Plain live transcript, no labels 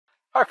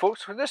Hi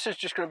folks, this is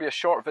just going to be a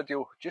short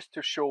video just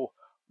to show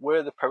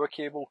where the power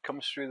cable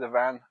comes through the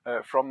van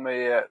from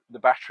the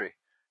battery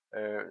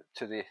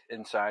to the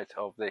inside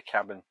of the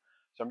cabin.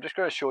 So I'm just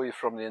going to show you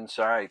from the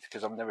inside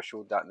because I've never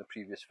showed that in the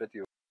previous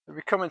video. If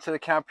we come into the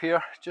cab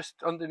here, just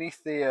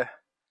underneath the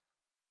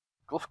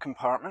glove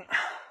compartment,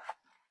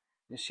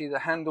 you see the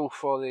handle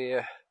for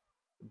the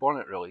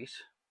bonnet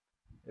release.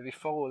 If you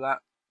follow that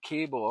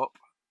cable up,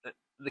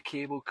 the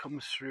cable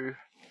comes through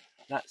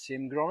that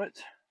same grommet,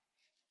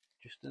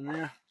 just in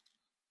there.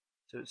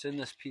 So it's in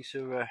this piece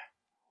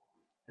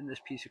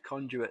of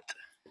conduit,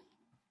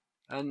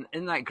 and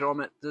in that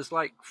grommet there's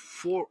like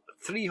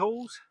three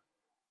holes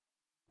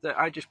that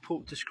I just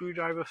poked a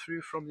screwdriver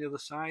through from the other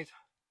side,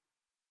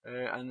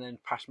 and then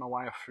passed my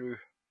wire through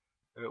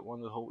one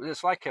of the holes.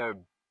 It's like a,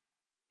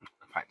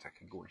 in fact, I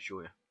can go and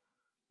show you.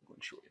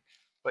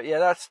 But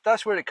yeah,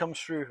 that's where it comes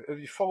through. If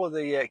you follow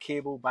the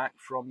cable back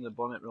from the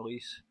bonnet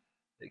release,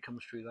 it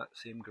comes through that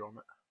same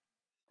grommet.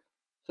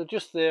 So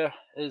just there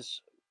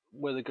is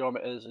where the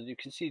grommet is, and you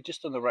can see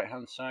just on the right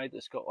hand side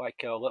it's got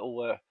like a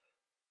little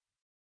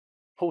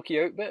pokey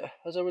out bit,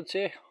 as I would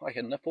say, like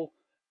a nipple.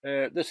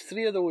 There's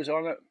three of those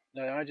on it.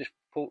 I just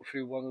poked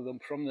through one of them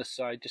from this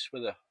side just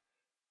with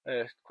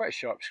a quite a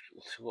sharp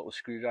little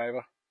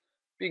screwdriver,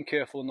 being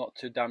careful not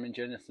to damage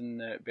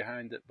anything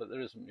behind it, but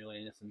there isn't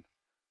really anything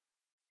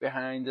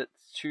behind it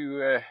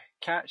to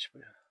catch,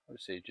 but I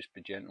would say just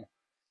be gentle.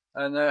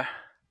 And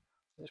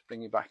let's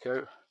bring it back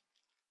out.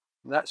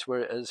 And that's where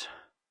it is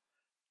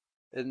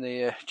in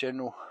the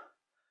general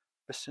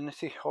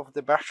vicinity of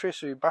the battery.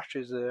 So your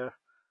battery's there,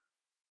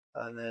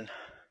 and then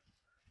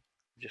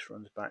it just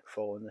runs back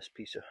following this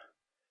piece of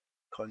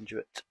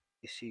conduit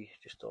you see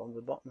just along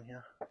the bottom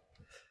here.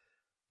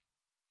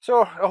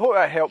 So I hope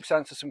that helps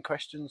answer some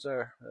questions.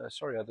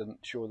 Sorry I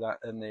didn't show that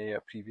in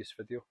the previous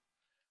video.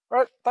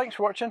 Right, thanks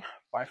for watching.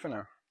 Bye for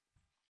now.